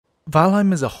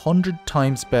Valheim is 100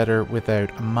 times better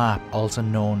without a map, also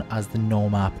known as the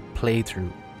nomap playthrough.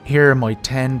 Here are my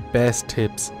 10 best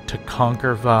tips to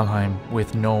conquer Valheim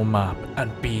with no map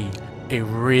and be a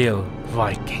real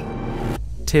Viking.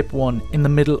 Tip 1. In the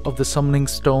middle of the summoning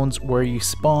stones where you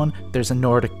spawn, there's a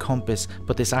Nordic compass,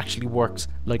 but this actually works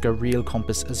like a real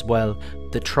compass as well.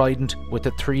 The trident with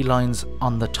the 3 lines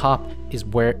on the top is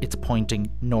where it's pointing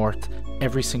north.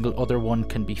 Every single other one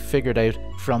can be figured out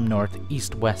from north,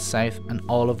 east, west, south, and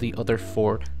all of the other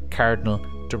 4 cardinal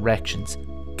directions.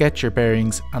 Get your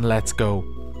bearings and let's go.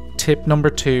 Tip number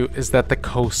 2 is that the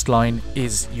coastline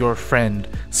is your friend.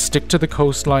 Stick to the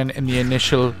coastline in the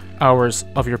initial hours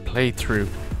of your playthrough.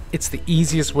 It's the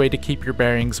easiest way to keep your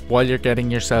bearings while you're getting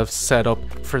yourself set up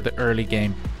for the early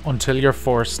game until you're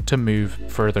forced to move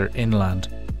further inland.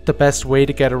 The best way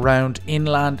to get around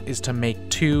inland is to make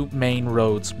 2 main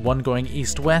roads, one going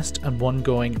east-west and one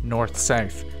going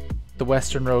north-south. The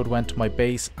western road went to my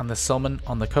base and the summon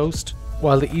on the coast,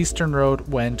 while the eastern road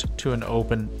went to an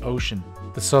open ocean.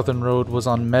 The southern road was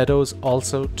on meadows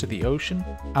also to the ocean,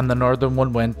 and the northern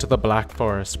one went to the Black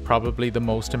Forest, probably the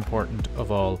most important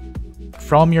of all.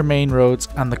 From your main roads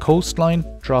and the coastline,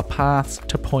 draw paths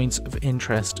to points of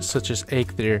interest such as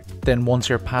Yggdrasil. Then once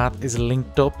your path is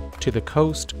linked up to the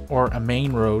coast or a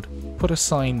main road, put a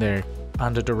sign there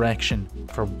and a direction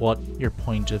for what your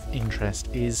point of interest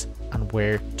is and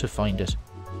where to find it.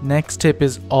 Next tip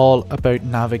is all about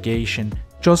navigation.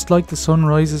 Just like the sun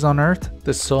rises on Earth,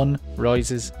 the sun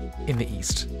rises in the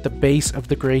east. The base of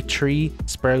the great tree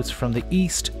sprouts from the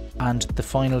east, and the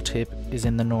final tip is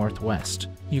in the northwest.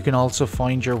 You can also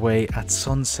find your way at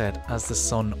sunset, as the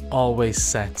sun always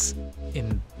sets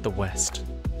in the west.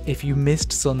 If you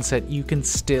missed sunset, you can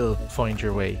still find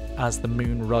your way as the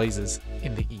moon rises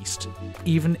in the east.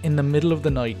 Even in the middle of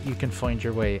the night, you can find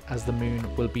your way as the moon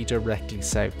will be directly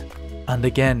south. And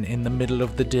again, in the middle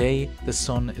of the day, the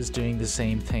sun is doing the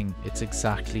same thing. It's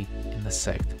exactly in the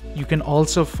south. You can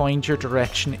also find your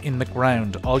direction in the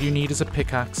ground. All you need is a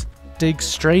pickaxe. Dig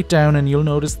straight down and you'll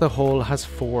notice the hole has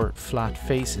 4 flat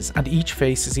faces, and each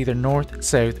face is either north,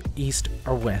 south, east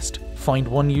or west. Find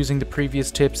one using the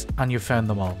previous tips and you've found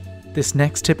them all. This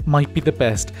next tip might be the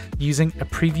best. Using a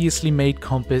previously made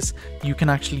compass, you can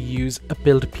actually use a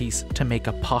build piece to make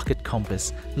a pocket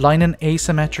compass. Line an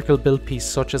asymmetrical build piece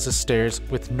such as a stairs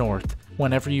with north.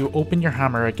 Whenever you open your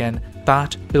hammer again,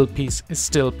 that build piece is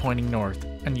still pointing north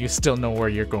and you still know where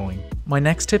you're going. My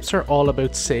next tips are all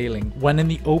about sailing. When in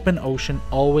the open ocean,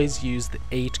 always use the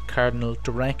 8 cardinal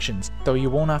directions, though you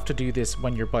won't have to do this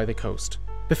when you're by the coast.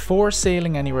 Before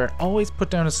sailing anywhere, always put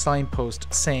down a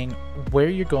signpost saying where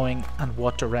you're going and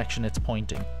what direction it's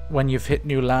pointing. When you've hit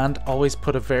new land, always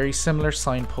put a very similar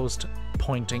signpost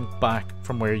pointing back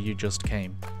from where you just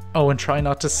came. Oh, and try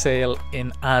not to sail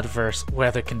in adverse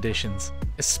weather conditions,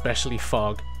 especially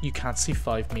fog. You can't see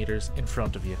 5 meters in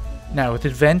front of you. Now, with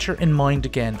adventure in mind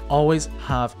again, always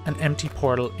have an empty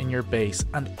portal in your base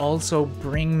and also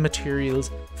bring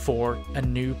materials for a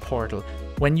new portal.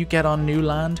 When you get on new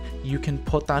land, you can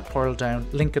put that portal down,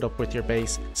 link it up with your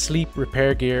base, sleep,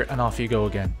 repair gear, and off you go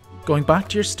again. Going back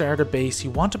to your starter base,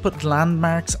 you want to put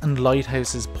landmarks and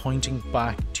lighthouses pointing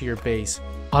back to your base.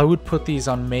 I would put these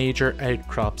on major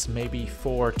outcrops, maybe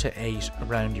 4 to 8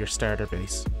 around your starter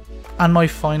base. And my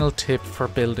final tip for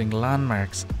building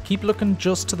landmarks, keep looking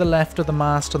just to the left of the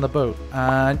mast on the boat,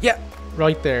 and yeah,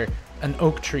 right there, an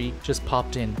oak tree just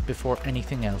popped in before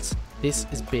anything else. This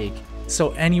is big.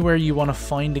 So anywhere you want to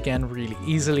find again really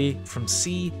easily from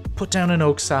sea, put down an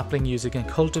oak sapling using a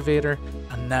cultivator,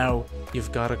 and now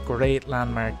you've got a great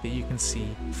landmark that you can see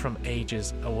from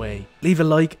ages away. Leave a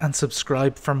like and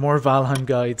subscribe for more Valheim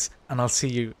guides, and I'll see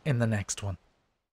you in the next one.